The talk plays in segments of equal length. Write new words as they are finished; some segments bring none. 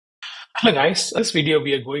Hello guys, in this video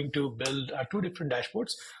we are going to build two different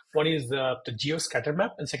dashboards. One is the geo scatter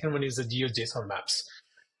map and second one is the geo JSON maps.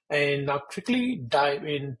 And now quickly dive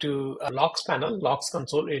into logs panel, logs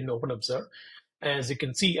console in OpenObserve. As you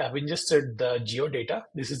can see, I've ingested the geo data.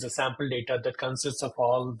 This is the sample data that consists of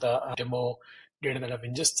all the demo data that I've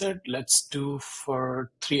ingested. Let's do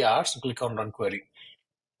for 3 hours. Click on run query.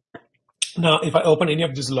 Now, if I open any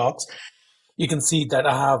of these logs, you can see that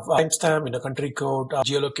I have timestamp, country code,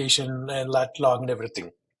 geolocation, and lat log and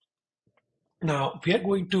everything. Now we are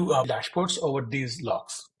going to dashboards over these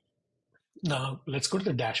logs. Now let's go to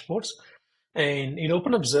the dashboards. And in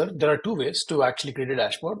OpenObserve, there are two ways to actually create a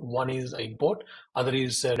dashboard. One is import, other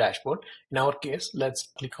is dashboard. In our case, let's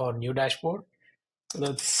click on new dashboard.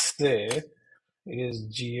 Let's say it is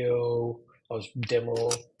geo or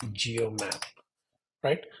demo geo map,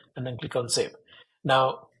 right? And then click on save.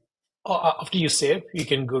 Now, after you save, you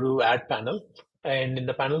can go to add panel. And in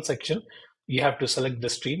the panel section, you have to select the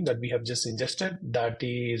stream that we have just ingested. That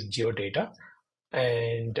is geodata.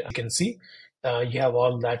 And you can see you have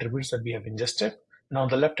all the attributes that we have ingested. Now on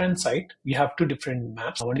the left hand side, we have two different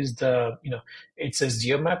maps. One is the, it says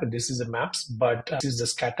geomap and this is the maps, but this is the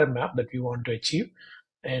scatter map that we want to achieve.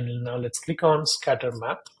 And now let's click on scatter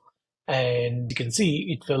map. And you can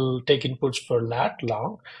see it will take inputs for lat,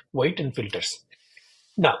 long, weight, and filters.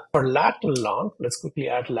 Now for lat and long, let's quickly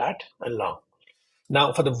add lat and long.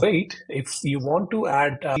 Now for the weight, if you want to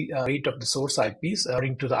add weight of the source IPs,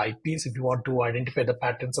 according to the IPs, if you want to identify the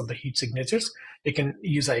patterns of the heat signatures, you can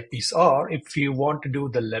use IPs. Or if you want to do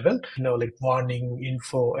the level, like warning,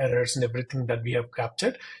 info, errors, and everything that we have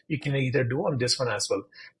captured, you can either do on this one as well.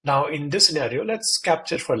 Now in this scenario, let's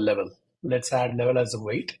capture for level. Let's add level as a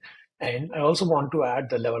weight. And I also want to add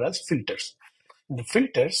the level as filters. In the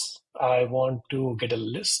filters, I want to get a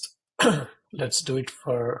list. Let's do it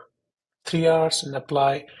for 3 hours and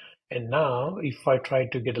apply. And now if I try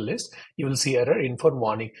to get a list, you will see error, info, and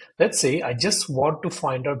warning. Let's say I just want to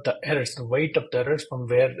find out the errors, the weight of the errors from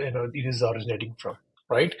where it is originating from,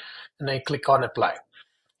 right? And I click on apply.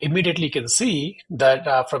 Immediately you can see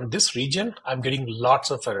that from this region, I'm getting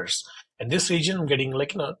lots of errors. And this region, I'm getting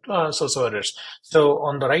so errors. So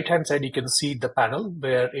on the right hand side, you can see the panel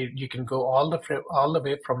where you can go all the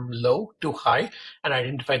way from low to high and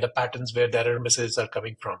identify the patterns where the error messages are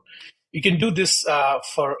coming from. You can do this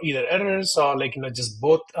for either errors or just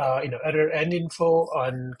both error and info,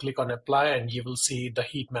 and click on apply and you will see the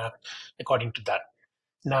heat map according to that.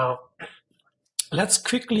 Now let's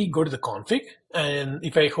quickly go to the config, and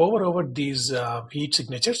if I hover over these heat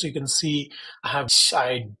signatures, you can see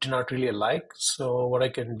I do not really like. So what I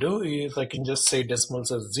can do is I can just say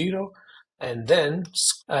decimals as 0 and then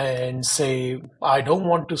say I don't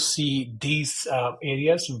want to see these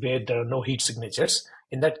areas where there are no heat signatures.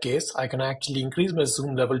 In that case, I can actually increase my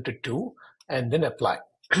zoom level to 2 and then apply.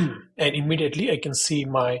 And immediately I can see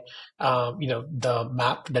my, the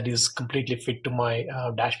map that is completely fit to my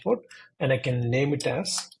dashboard, and I can name it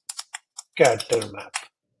as scatter map.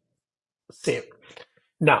 Save.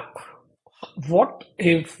 Now, what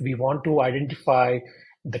if we want to identify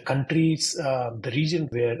the countries, the region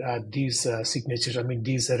where these signatures,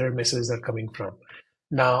 these error messages are coming from?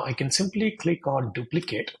 Now I can simply click on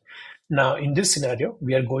duplicate. Now in this scenario,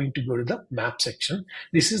 we are going to go to the map section.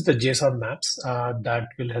 This is the JSON maps that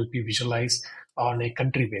will help you visualize on a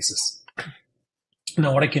country basis.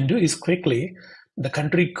 Now what I can do is quickly the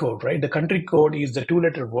country code, right? The country code is the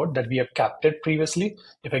 2-letter word that we have captured previously.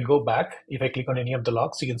 If I go back, if I click on any of the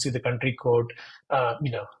logs, you can see the country code,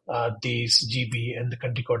 these GB and the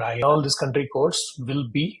country code I. All these country codes will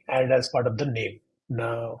be added as part of the name.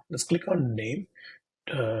 Now let's click on name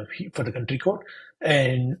for the country code,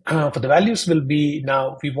 and for the values will be,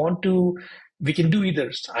 now we can do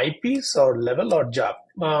either IPs or level or job.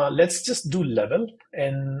 Let's just do level,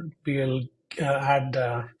 and we'll add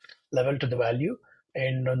the level to the value.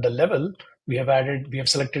 And on the level, we have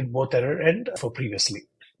selected both error and for previously,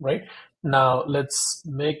 right? Now let's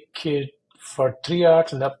make it for 3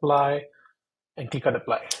 hours and apply and click on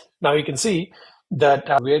apply. Now you can see that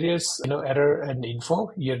various error and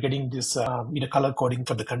info, you're getting this color coding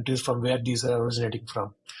for the countries from where these are originating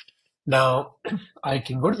from. Now I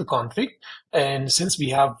can go to the config, and since we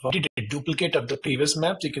have did a duplicate of the previous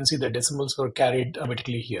maps, you can see the decimals were carried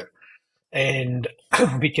automatically here. And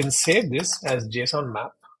we can save this as JSON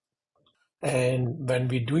map. And when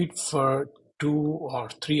we do it for 2 or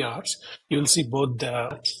 3 hours, you will see both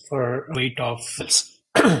the for weight of fields.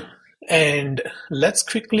 And let's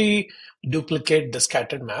quickly duplicate the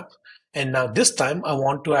scattered map. And now this time I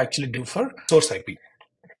want to actually do for source IP.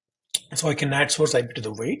 So I can add source IP to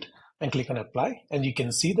the weight and click on apply. And you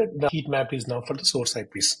can see that the heat map is now for the source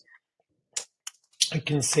IPs. I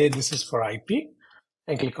can say this is for IP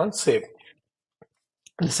and click on save.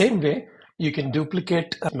 In the same way, you can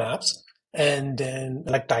duplicate maps and then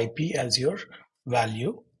select IP as your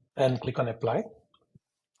value and click on apply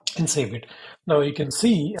and save it. Now you can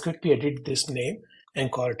see, quickly edit this name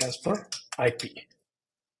and call it as for IP.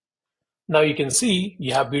 Now you can see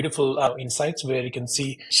you have beautiful insights where you can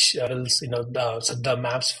see levels, so the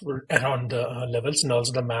maps around the levels and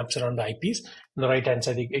also the maps around the IPs. On the right hand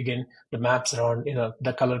side, again, the maps around,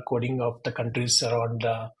 the color coding of the countries around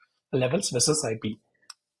the levels versus IP.